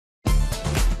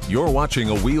You're watching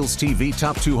a Wheels TV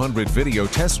Top 200 video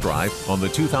test drive on the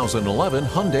 2011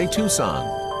 Hyundai Tucson.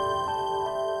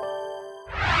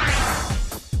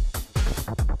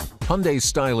 Hyundai's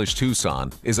stylish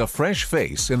Tucson is a fresh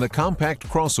face in the compact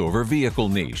crossover vehicle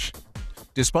niche.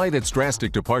 Despite its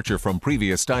drastic departure from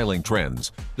previous styling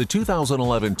trends, the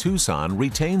 2011 Tucson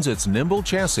retains its nimble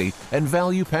chassis and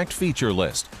value-packed feature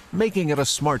list, making it a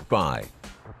smart buy.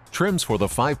 Trims for the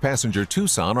 5-passenger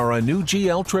Tucson are a new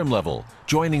GL trim level,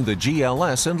 joining the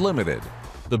GLS and Limited.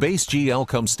 The base GL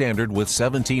comes standard with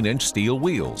 17-inch steel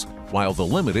wheels, while the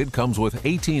Limited comes with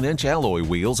 18-inch alloy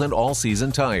wheels and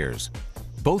all-season tires.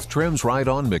 Both trims ride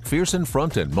on McPherson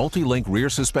front and multi-link rear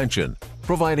suspension,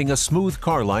 providing a smooth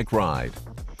car-like ride.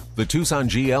 The Tucson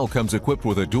GL comes equipped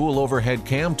with a dual overhead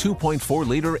cam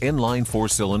 2.4-liter inline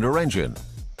 4-cylinder engine.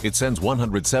 It sends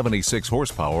 176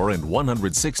 horsepower and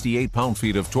 168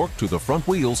 pound-feet of torque to the front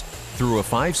wheels through a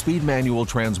 5-speed manual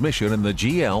transmission in the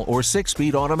GL or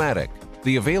 6-speed automatic.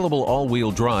 The available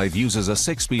all-wheel drive uses a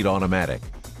 6-speed automatic.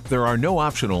 There are no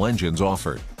optional engines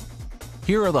offered.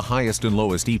 Here are the highest and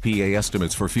lowest EPA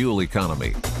estimates for fuel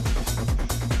economy.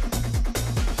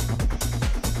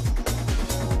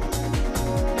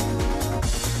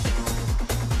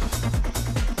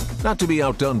 Not to be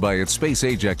outdone by its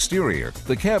space-age exterior,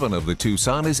 the cabin of the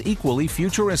Tucson is equally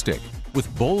futuristic,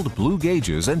 with bold blue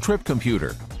gauges and trip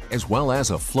computer, as well as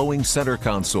a flowing center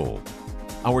console.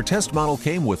 Our test model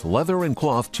came with leather and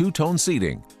cloth two-tone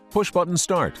seating, push-button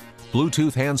start,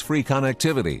 Bluetooth hands-free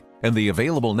connectivity, and the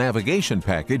available navigation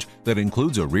package that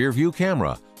includes a rear-view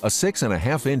camera, a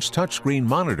 6.5-inch touchscreen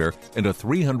monitor, and a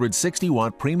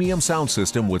 360-watt premium sound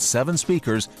system with 7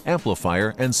 speakers,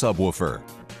 amplifier, and subwoofer.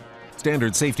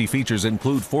 Standard safety features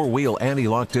include 4-wheel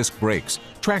anti-lock disc brakes,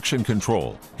 traction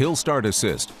control, hill start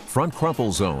assist, front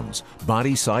crumple zones,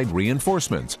 body side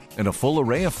reinforcements, and a full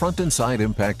array of front and side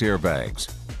impact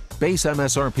airbags. Base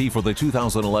MSRP for the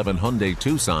 2011 Hyundai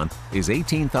Tucson is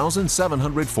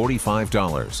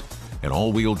 $18,745. An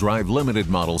all-wheel drive limited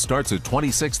model starts at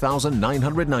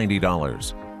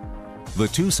 $26,990. The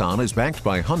Tucson is backed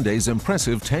by Hyundai's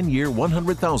impressive 10-year,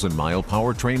 100,000-mile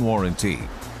powertrain warranty.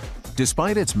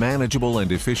 Despite its manageable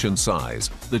and efficient size,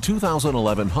 the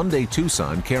 2011 Hyundai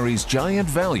Tucson carries giant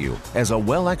value as a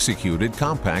well-executed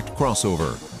compact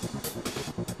crossover.